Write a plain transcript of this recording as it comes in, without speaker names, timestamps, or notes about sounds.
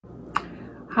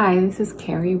Hi, this is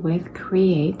Carrie with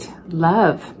Create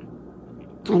Love,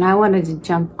 and I wanted to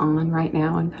jump on right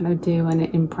now and kind of do an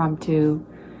impromptu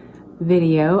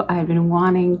video. I've been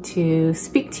wanting to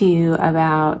speak to you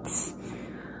about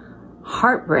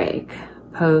heartbreak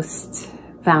post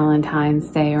Valentine's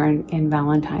Day or in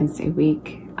Valentine's Day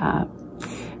week.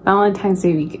 Valentine's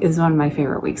Day week is one of my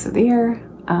favorite weeks of the year.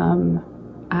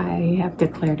 I have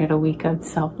declared it a week of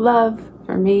self-love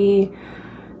for me.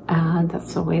 And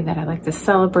that's the way that I like to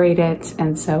celebrate it.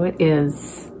 And so it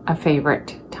is a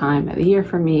favorite time of the year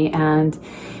for me. And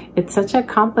it's such a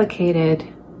complicated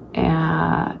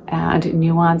and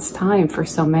nuanced time for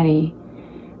so many.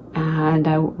 And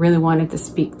I really wanted to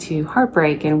speak to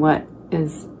heartbreak. And what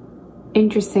is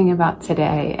interesting about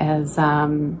today is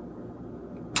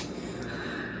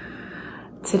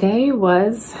today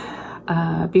was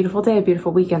a beautiful day, a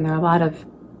beautiful weekend. There are a lot of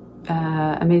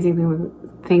amazing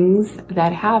things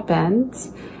that happened,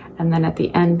 and then at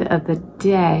the end of the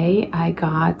day I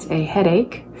got a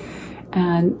headache,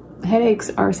 and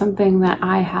headaches are something that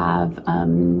I have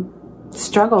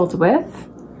struggled with.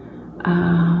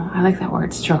 I like that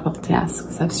word, struggled, yes,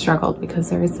 because I've struggled,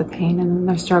 because there is the pain and then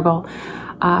there's struggle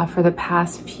for the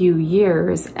past few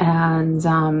years, and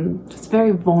it's a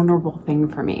very vulnerable thing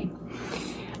for me.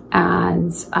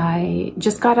 And I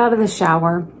just got out of the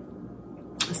shower,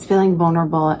 was feeling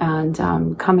vulnerable, and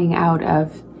coming out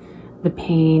of the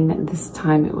pain. This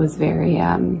time it was very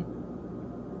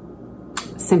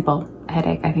simple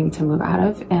headache, I think, to move out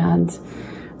of, and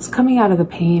I was coming out of the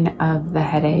pain of the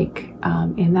headache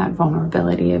in that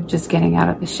vulnerability of just getting out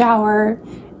of the shower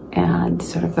and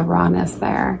sort of the rawness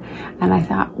there. And I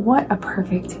thought, what a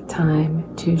perfect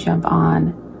time to jump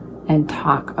on and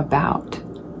talk about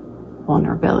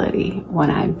vulnerability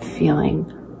when I'm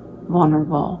feeling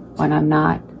vulnerable, when I'm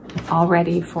not all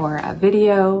ready for a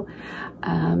video.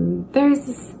 There's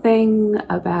this thing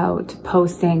about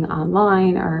posting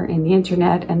online or in the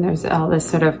internet, and there's all this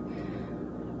sort of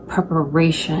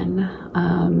preparation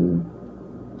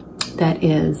that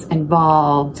is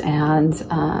involved, and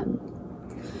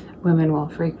women will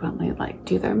frequently like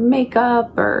do their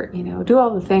makeup or, you know, do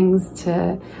all the things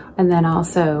to, and then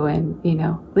also in, you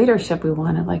know, leadership, we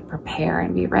want to like prepare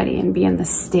and be ready and be in the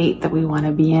state that we want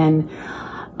to be in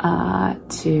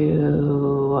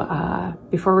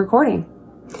before recording.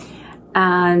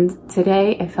 And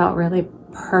today it felt really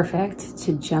perfect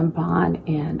to jump on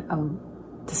and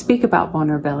to speak about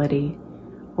vulnerability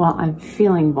while I'm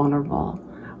feeling vulnerable,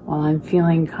 while I'm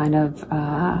feeling kind of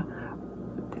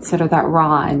sort of that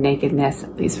raw and nakedness,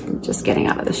 at least from just getting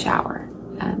out of the shower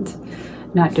and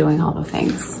not doing all the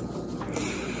things.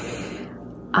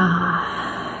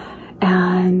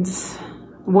 And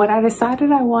what I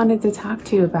decided I wanted to talk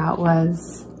to you about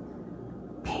was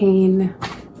pain,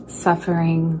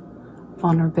 suffering,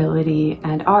 vulnerability,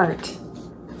 and art.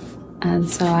 And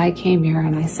so I came here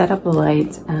and I set up a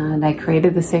light and I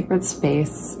created the sacred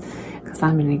space, because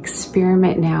I'm going to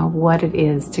experiment now what it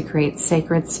is to create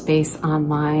sacred space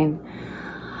online.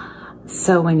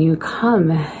 So when you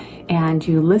come and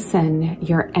you listen,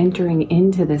 you're entering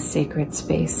into this sacred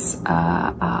space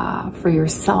for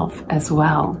yourself as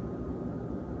well.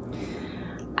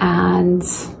 And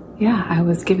yeah, I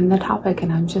was given the topic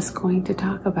and I'm just going to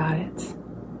talk about it.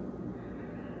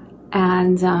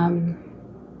 And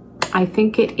I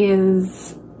think it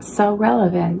is so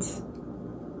relevant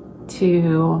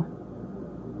to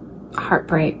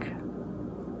heartbreak.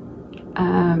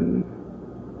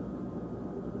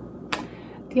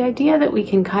 The idea that we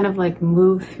can kind of like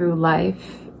move through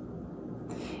life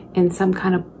in some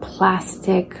kind of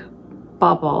plastic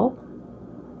bubble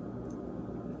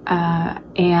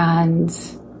and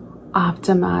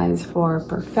optimize for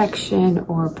perfection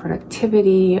or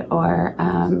productivity, or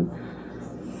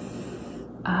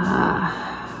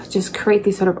just create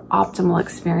these sort of optimal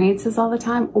experiences all the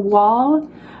time, while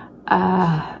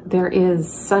there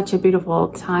is such a beautiful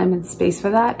time and space for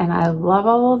that. And I love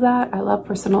all of that. I love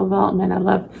personal development. I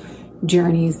love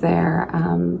journeys there.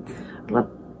 I love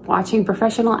watching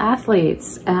professional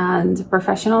athletes and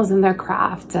professionals in their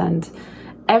craft and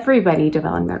everybody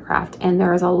developing their craft. And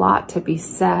there is a lot to be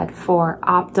said for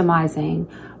optimizing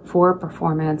for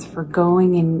performance, for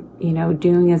going and, you know,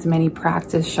 doing as many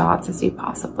practice shots as you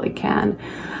possibly can.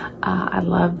 I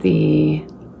love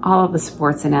all of the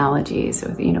sports analogies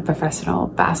with, you know, professional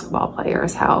basketball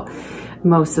players, how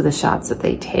most of the shots that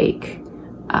they take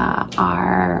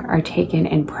are taken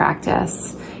in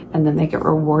practice, and then they get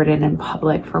rewarded in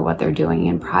public for what they're doing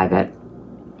in private.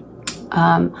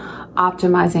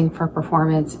 Optimizing for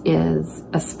performance is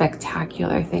a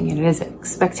spectacular thing, and it is a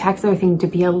spectacular thing to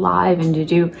be alive and to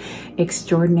do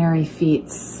extraordinary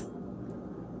feats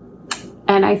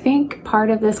And I think part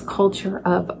of this culture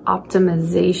of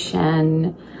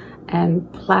optimization and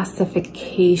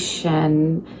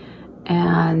plastification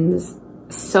and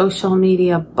social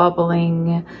media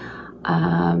bubbling,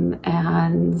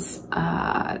 and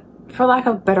for lack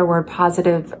of a better word,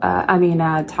 toxic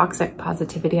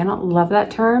positivity. I don't love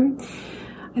that term.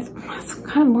 It's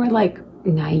kind of more like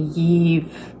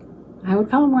naive. I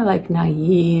would call it more like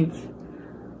naive,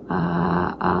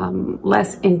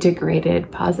 less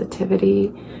integrated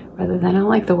positivity rather than, I don't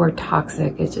like the word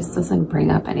toxic. It just doesn't bring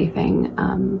up anything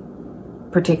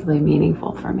particularly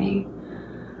meaningful for me.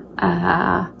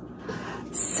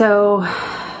 So,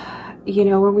 you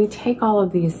know, when we take all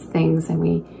of these things and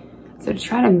we sort of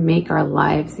try to make our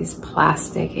lives these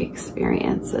plastic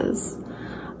experiences,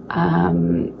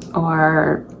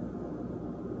 or,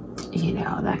 you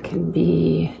know, that can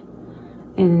be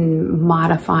in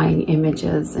modifying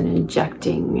images and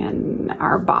injecting in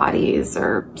our bodies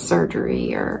or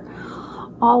surgery or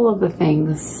all of the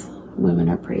things women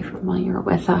are pretty familiar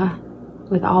with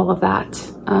all of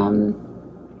that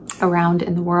around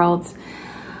in the world.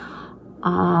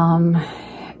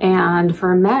 And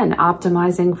for men,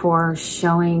 optimizing for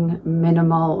showing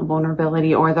minimal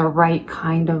vulnerability or the right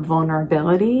kind of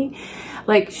vulnerability,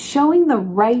 like showing the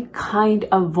right kind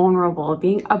of vulnerable,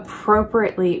 being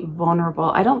appropriately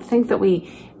vulnerable. I don't think that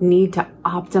we need to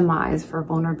optimize for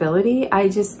vulnerability. I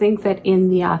just think that in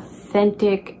the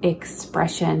authentic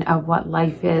expression of what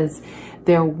life is,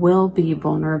 there will be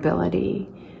vulnerability.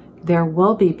 There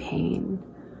will be pain.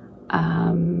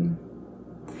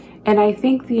 And I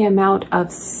think the amount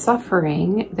of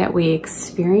suffering that we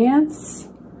experience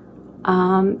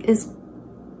is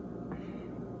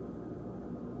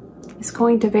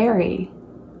going to vary.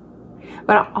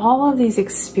 But all of these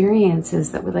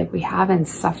experiences that we have in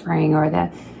suffering, or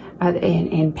that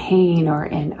in pain, or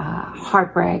in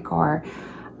heartbreak, or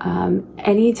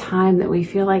any time that we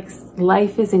feel like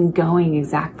life isn't going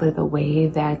exactly the way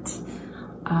that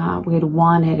we had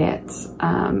wanted it,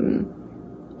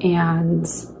 and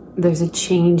there's a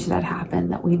change that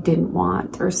happened that we didn't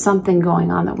want, or something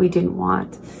going on that we didn't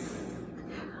want.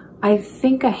 I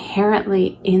think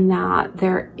inherently in that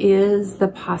there is the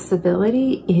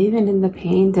possibility, even in the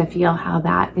pain, to feel how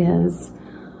that is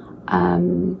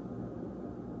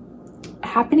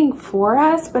happening for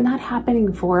us, but not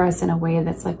happening for us in a way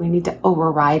that's like we need to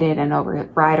override it and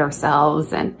override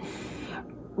ourselves and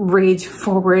rage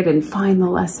forward and find the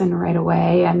lesson right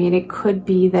away. I mean, it could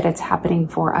be that it's happening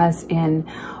for us in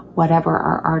whatever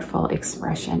our artful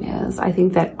expression is. I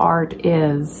think that art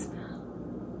is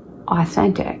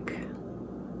authentic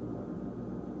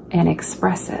and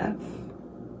expressive.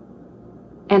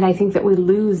 And I think that we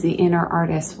lose the inner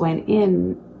artist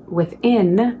within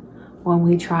when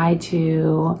we try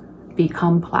to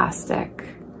become plastic.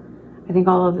 I think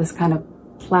all of this kind of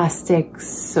plastic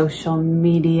social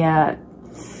media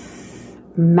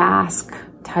mask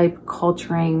type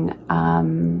culturing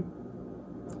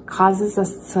causes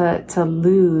us to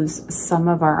lose some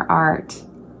of our art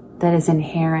that is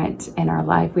inherent in our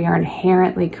life. We are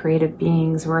inherently creative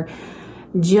beings. We're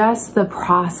just the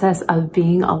process of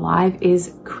being alive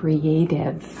is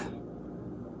creative.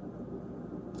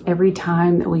 Every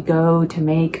time that we go to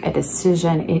make a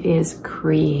decision, it is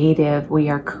creative. We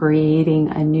are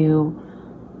creating a new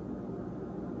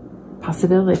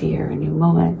possibility or a new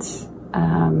moment.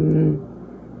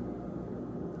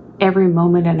 Every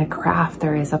moment in a craft,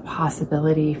 there is a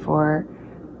possibility for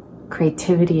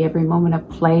creativity. Every moment of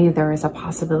play, there is a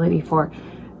possibility for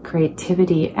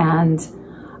creativity. And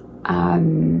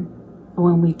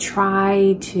when we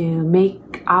try to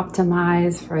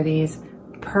optimize for these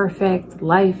perfect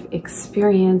life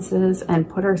experiences and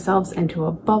put ourselves into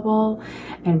a bubble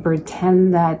and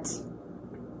pretend that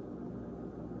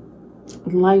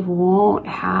life won't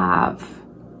have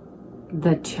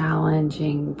the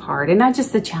challenging part, and not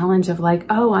just the challenge of like,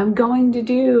 oh, I'm going to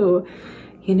do,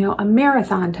 you know, a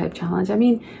marathon type challenge. I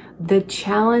mean, the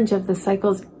challenge of the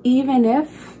cycles, even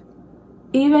if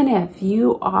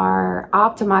you are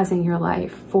optimizing your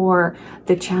life for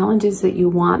the challenges that you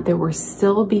want, there will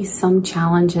still be some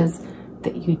challenges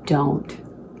that you don't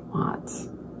want.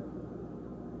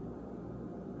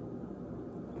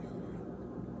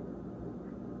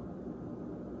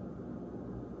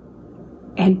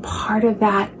 And part of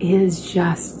that is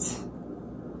just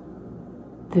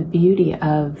the beauty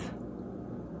of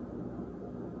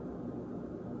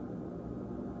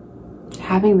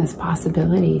having this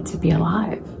possibility to be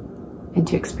alive and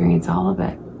to experience all of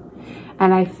it.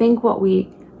 And I think what we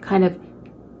kind of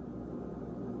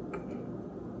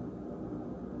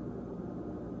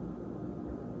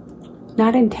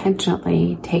not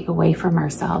intentionally take away from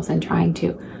ourselves and trying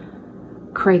to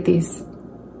create these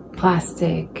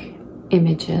plastic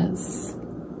images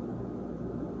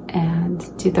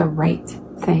and do the right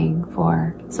thing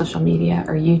for social media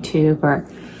or YouTube or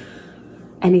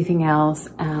anything else.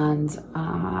 And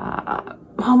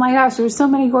oh my gosh, there's so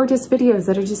many gorgeous videos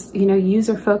that are just, you know,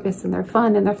 user focused, and they're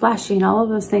fun and they're flashy and all of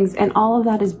those things, and all of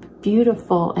that is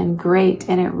beautiful and great,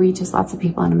 and it reaches lots of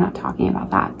people. And I'm not talking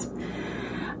about that.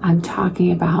 I'm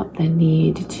talking about the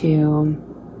need to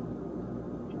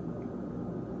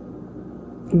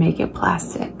make it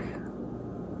plastic,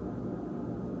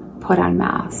 put on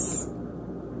masks,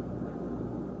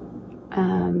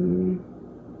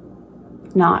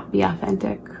 not be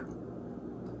authentic,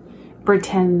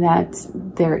 pretend that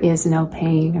there is no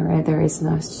pain or there is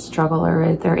no struggle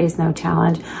or there is no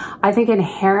challenge. I think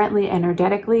inherently,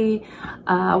 energetically,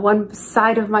 one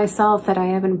side of myself that I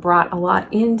haven't brought a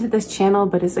lot into this channel,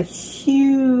 but is a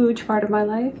huge part of my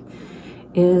life,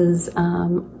 is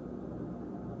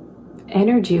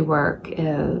energy work,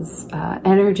 is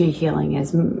energy healing,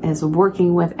 is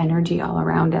working with energy all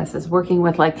around us, is working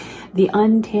with like the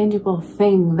untangible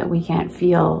thing that we can't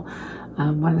feel.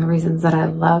 One of the reasons that I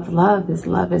love love is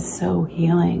so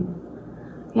healing.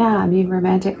 Yeah, I mean,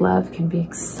 romantic love can be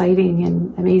exciting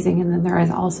and amazing, and then there is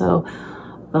also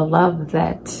the love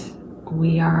that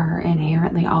we are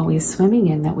inherently always swimming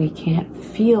in, that we can't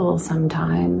feel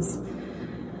sometimes,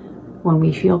 when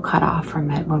we feel cut off from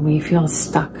it, when we feel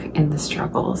stuck in the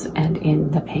struggles and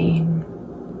in the pain.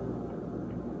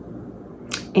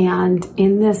 And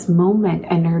in this moment,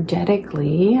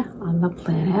 energetically on the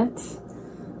planet,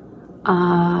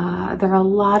 there are a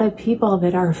lot of people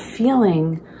that are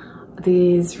feeling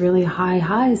these really high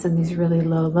highs and these really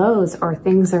low lows, or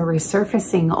things are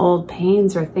resurfacing, old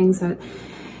pains, or things that,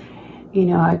 you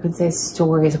know, I could say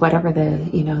stories, whatever the,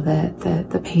 you know,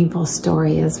 the painful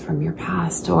story is from your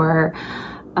past, or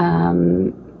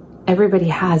everybody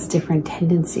has different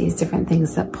tendencies, different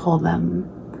things that pull them,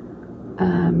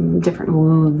 different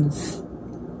wounds,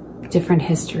 different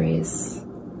histories.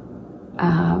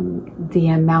 The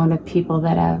amount of people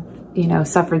that have, you know,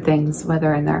 suffered things,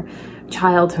 whether in their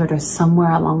childhood or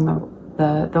somewhere along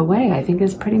the way, I think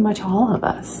is pretty much all of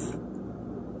us.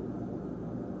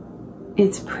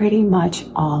 It's pretty much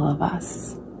all of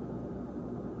us.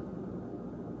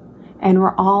 And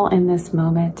we're all in this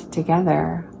moment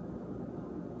together.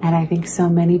 And I think so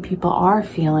many people are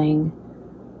feeling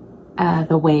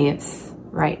the waves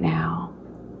right now.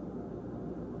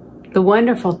 The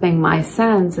wonderful thing, my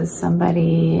sense, as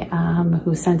somebody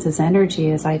who senses energy,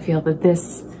 is I feel that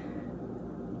this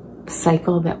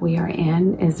cycle that we are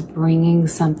in is bringing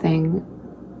something,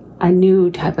 a new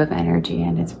type of energy,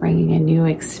 and it's bringing a new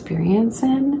experience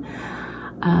in.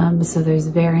 So there's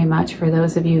very much, for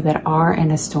those of you that are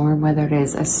in a storm, whether it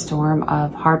is a storm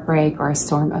of heartbreak or a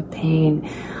storm of pain,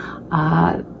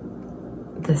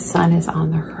 the sun is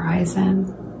on the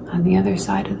horizon on the other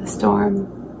side of the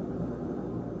storm.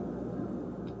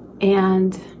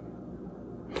 And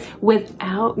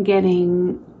without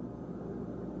getting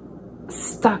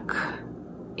stuck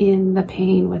in the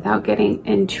pain, without getting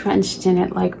entrenched in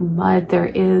it like mud, there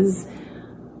is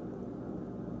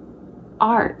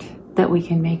art that we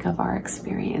can make of our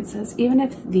experiences. Even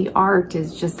if the art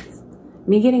is just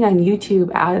me getting on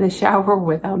YouTube out of the shower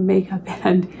without makeup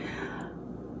and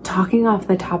talking off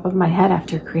the top of my head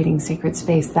after creating sacred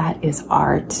space, that is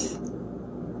art.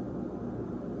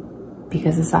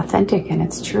 Because it's authentic and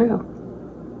it's true.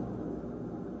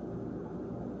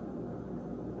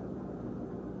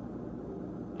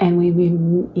 And we,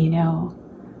 you know,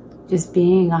 just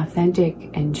being authentic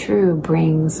and true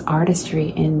brings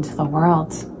artistry into the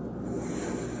world.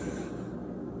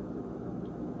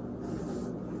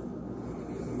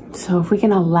 So if we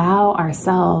can allow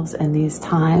ourselves in these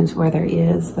times where there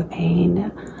is the pain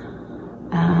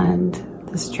and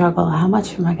the struggle, how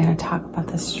much am I going to talk about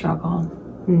the struggle?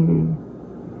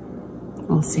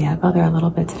 We'll see. I'll go there a little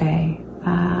bit today.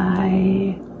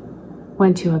 I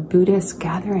went to a Buddhist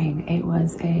gathering. It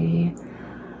was a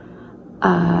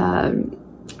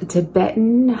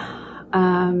Tibetan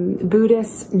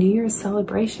Buddhist New Year's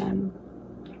celebration.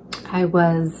 I'd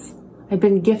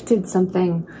been gifted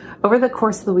something over the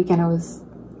course of the weekend. I was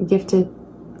gifted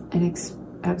an experience,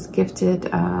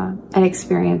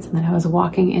 and then I was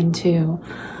walking into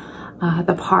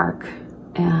the park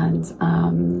and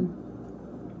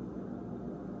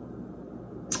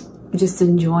just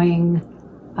enjoying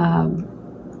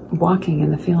walking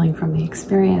and the feeling from the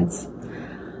experience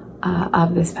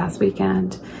of this past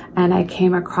weekend. And I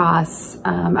came across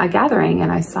a gathering,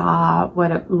 and I saw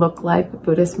what it looked like,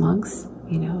 Buddhist monks,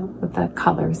 you know, with the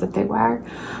colors that they wear,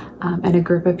 and a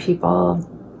group of people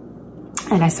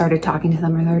And I started talking to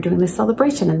them, and they were doing this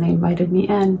celebration, and they invited me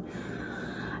in.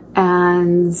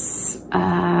 And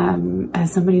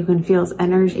as somebody who can feel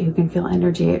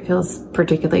energy, it feels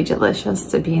particularly delicious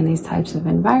to be in these types of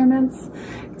environments,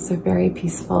 because they're very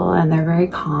peaceful and they're very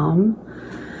calm.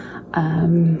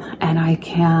 And I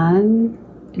can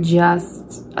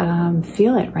just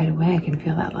feel it right away. I can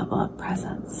feel that level of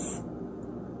presence,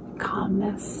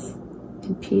 calmness,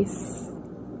 and peace.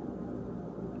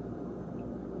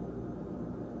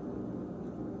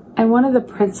 And one of the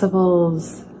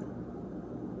principles,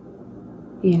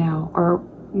 you know, or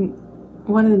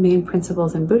one of the main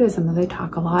principles in Buddhism that they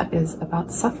talk a lot is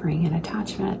about suffering and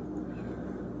attachment.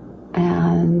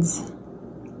 And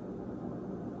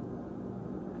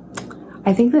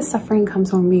I think the suffering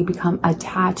comes when we become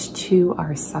attached to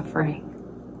our suffering.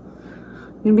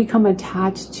 We become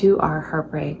attached to our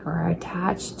heartbreak, or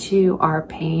attached to our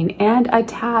pain, and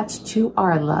attached to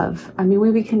our love. I mean,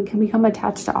 we can become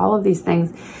attached to all of these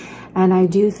things. And I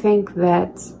do think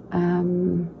that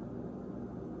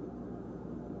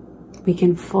we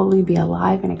can fully be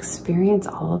alive and experience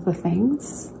all of the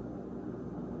things.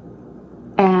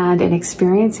 And in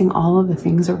experiencing all of the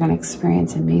things, we're going to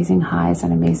experience amazing highs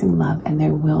and amazing love, and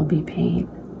there will be pain.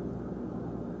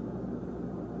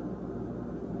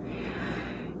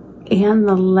 And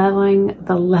the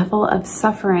level of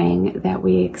suffering that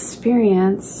we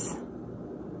experience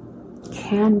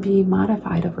can be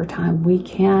modified over time. We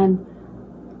can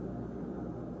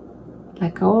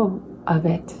let go of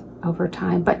it over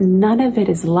time, but none of it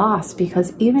is lost,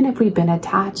 because even if we've been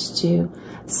attached to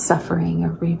suffering,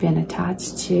 or we've been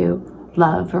attached to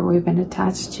love, or we've been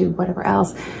attached to whatever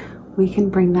else, we can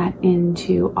bring that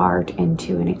into art,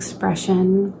 into an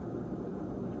expression,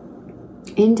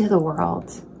 into the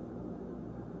world.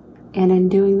 And in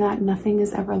doing that, nothing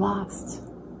is ever lost.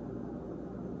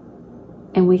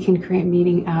 And we can create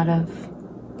meaning out of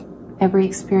every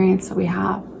experience that we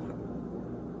have.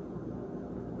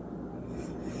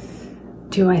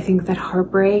 Do I think that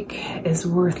heartbreak is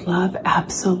worth love?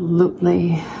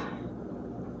 Absolutely.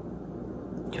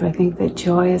 Do I think that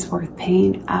joy is worth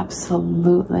pain?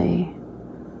 Absolutely.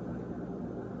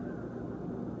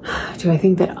 Do I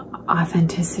think that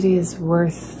authenticity is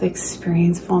worth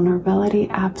experience vulnerability?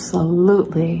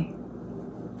 Absolutely.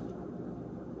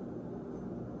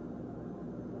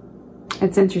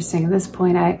 It's interesting. At this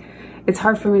point, it's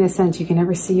hard for me to sense. You can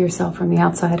never see yourself from the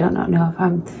outside. I don't know if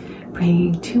I'm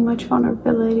bringing too much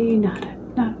vulnerability.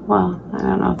 Well, I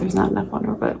don't know if there's not enough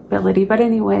vulnerability. But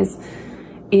anyways,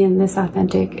 in this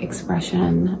authentic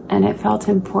expression, and it felt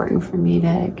important for me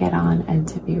to get on and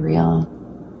to be real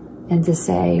and to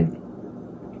say,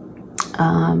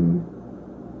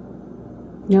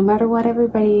 no matter what,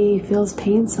 everybody feels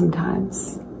pain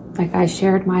sometimes. Like I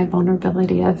shared my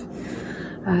vulnerability of,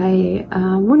 I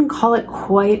wouldn't call it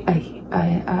quite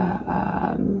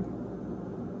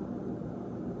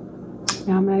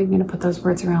now I'm not even going to put those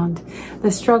words around the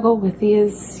struggle with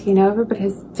these, you know, everybody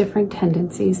has different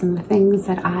tendencies, and the things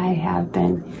that I have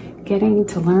been getting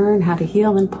to learn how to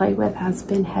heal and play with has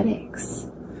been headaches.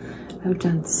 I've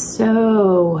done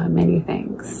so many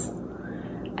things,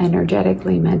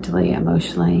 energetically, mentally,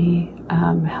 emotionally,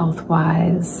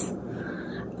 health-wise,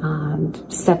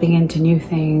 stepping into new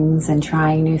things and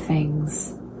trying new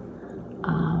things.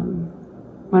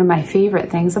 One of my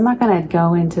favorite things, I'm not going to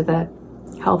go into the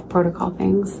health protocol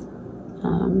things,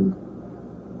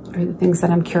 or the things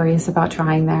that I'm curious about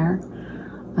trying there.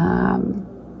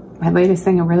 My latest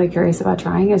thing I'm really curious about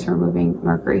trying is removing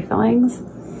mercury fillings.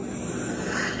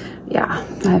 Yeah,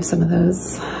 I have some of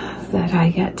those that I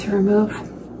get to remove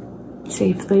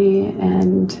safely,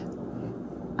 and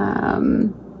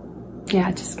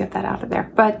yeah, just get that out of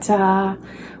there. But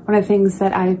one of the things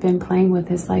that I've been playing with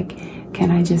is like, can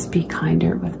I just be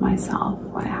kinder with myself?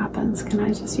 What happens? Can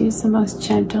I just use the most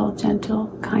gentle,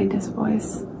 kindest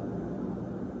voice?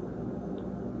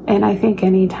 And I think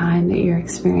any time that you're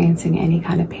experiencing any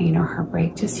kind of pain or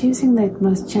heartbreak, just using the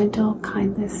most gentle,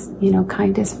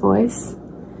 kindest voice,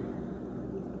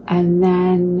 and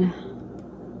then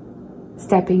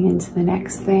stepping into the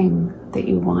next thing that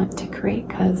you want to create,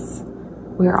 because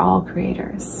we're all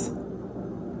creators,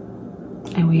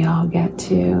 and we all get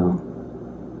to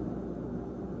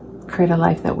create a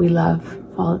life that we love.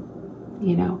 Well,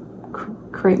 you know,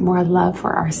 create more love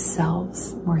for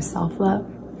ourselves, more self-love,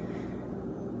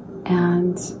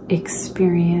 and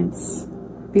experience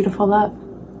beautiful love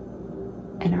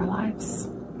in our lives.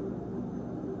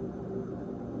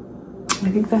 I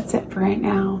think that's it for right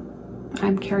now.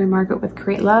 I'm Carrie Margaret with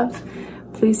Create Love.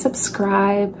 Please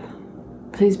subscribe.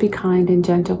 Please be kind and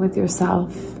gentle with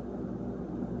yourself.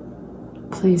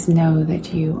 please know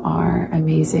that you are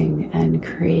amazing and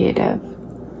creative,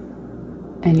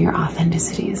 and your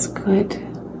authenticity is good,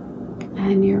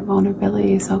 and your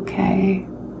vulnerability is okay.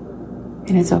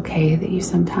 And it's okay that you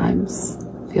sometimes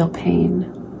feel pain,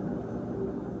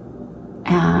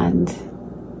 and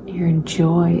your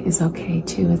joy is okay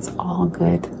too. It's all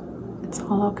good. It's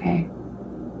all okay.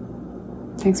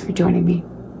 Thanks for joining me.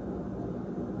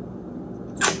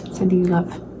 Sending you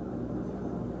love.